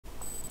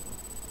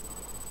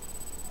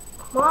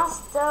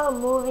Monster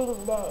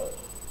Moving Day.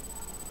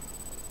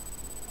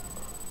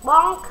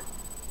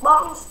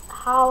 Bonk's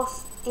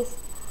house is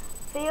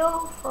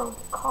filled from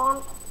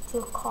corner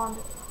to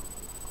corner.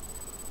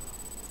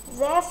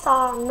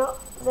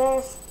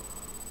 There's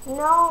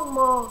no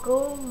more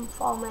room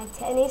for my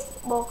tennis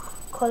ball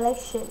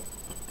collection.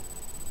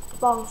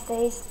 Bonk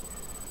says,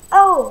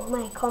 "Oh,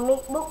 my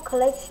comic book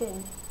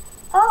collection.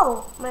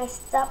 Oh, my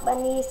stuffed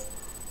bunnies."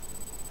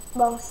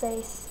 Bonk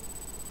says,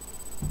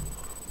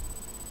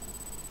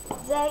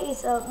 "There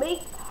is a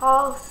big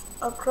house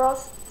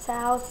across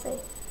town,"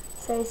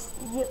 says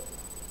you.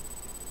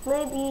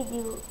 "Maybe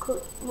you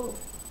could move."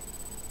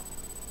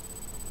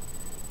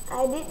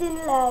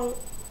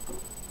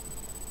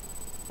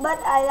 But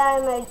I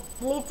like my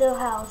little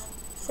house,"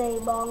 say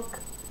Bonk.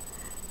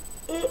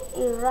 "It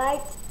is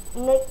right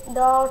next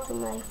door to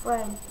my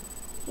friend.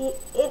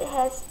 It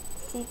has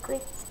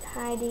secret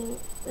hiding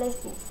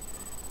places.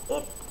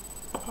 It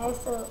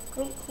has a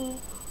creaky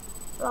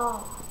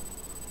floor."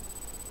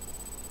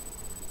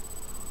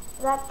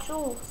 "That's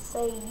true,"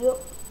 say you.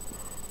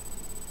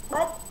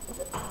 "But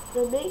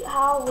the big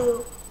house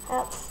will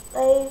have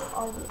space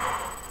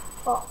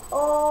for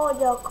all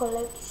your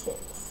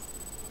collections."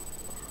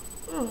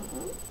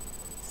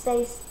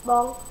 Says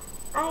Bonk.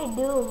 "I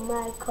do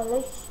my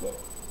collection.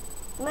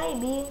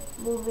 Maybe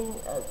moving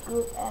a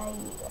good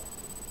idea."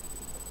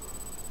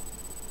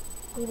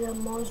 The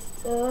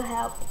monster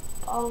helped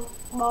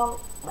Bonk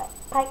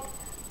pack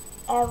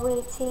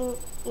everything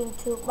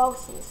into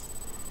boxes.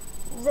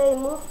 They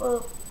moved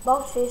the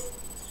boxes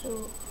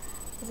to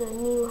the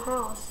new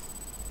house.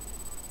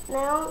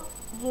 "Now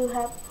you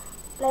have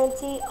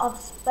plenty of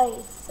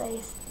space,"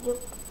 says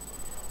Duke.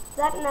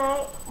 That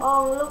night,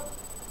 Bonk looked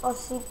for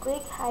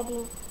secret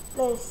hiding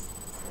places.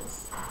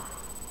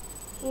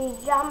 He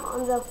jumped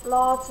on the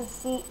floor to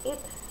see if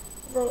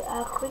they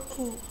are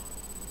creaky.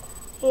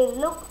 He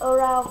looked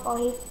around for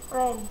his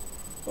friend.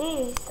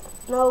 "This is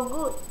no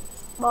good,"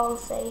 Bonk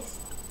says.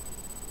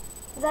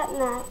 That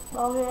night,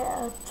 Bonk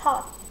had a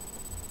thought.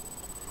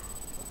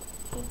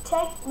 He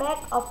take bag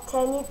of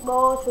tennis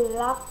ball to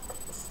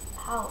Razkid's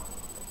house.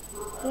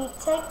 He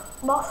take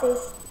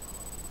boxes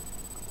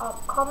of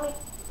comic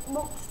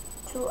books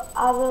to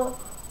other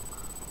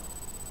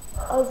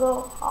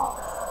house.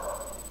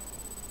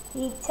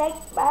 He take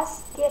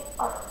basket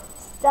of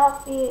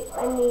stuffed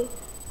bunny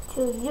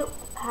to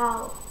Yuke's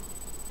house.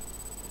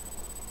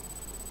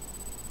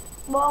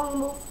 Bonk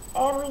moved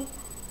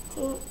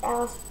everything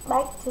else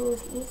back to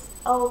his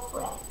old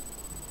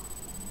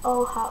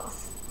house.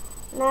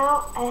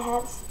 "Now I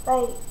have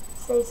space,"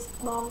 says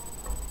Bonk.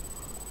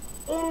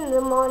 In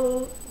the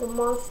morning, the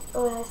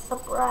monster has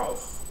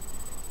surprises.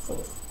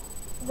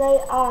 They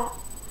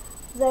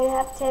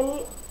have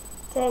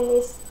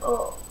tennis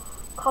ball,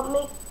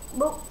 comic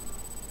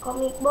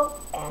book,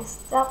 and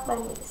stuffed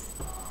bunnies.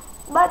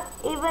 But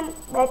even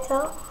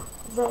better,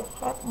 they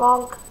have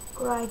Bonk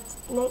right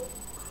next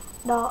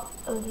door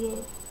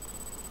again.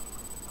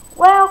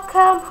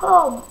 "Welcome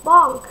home,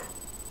 Bonk,"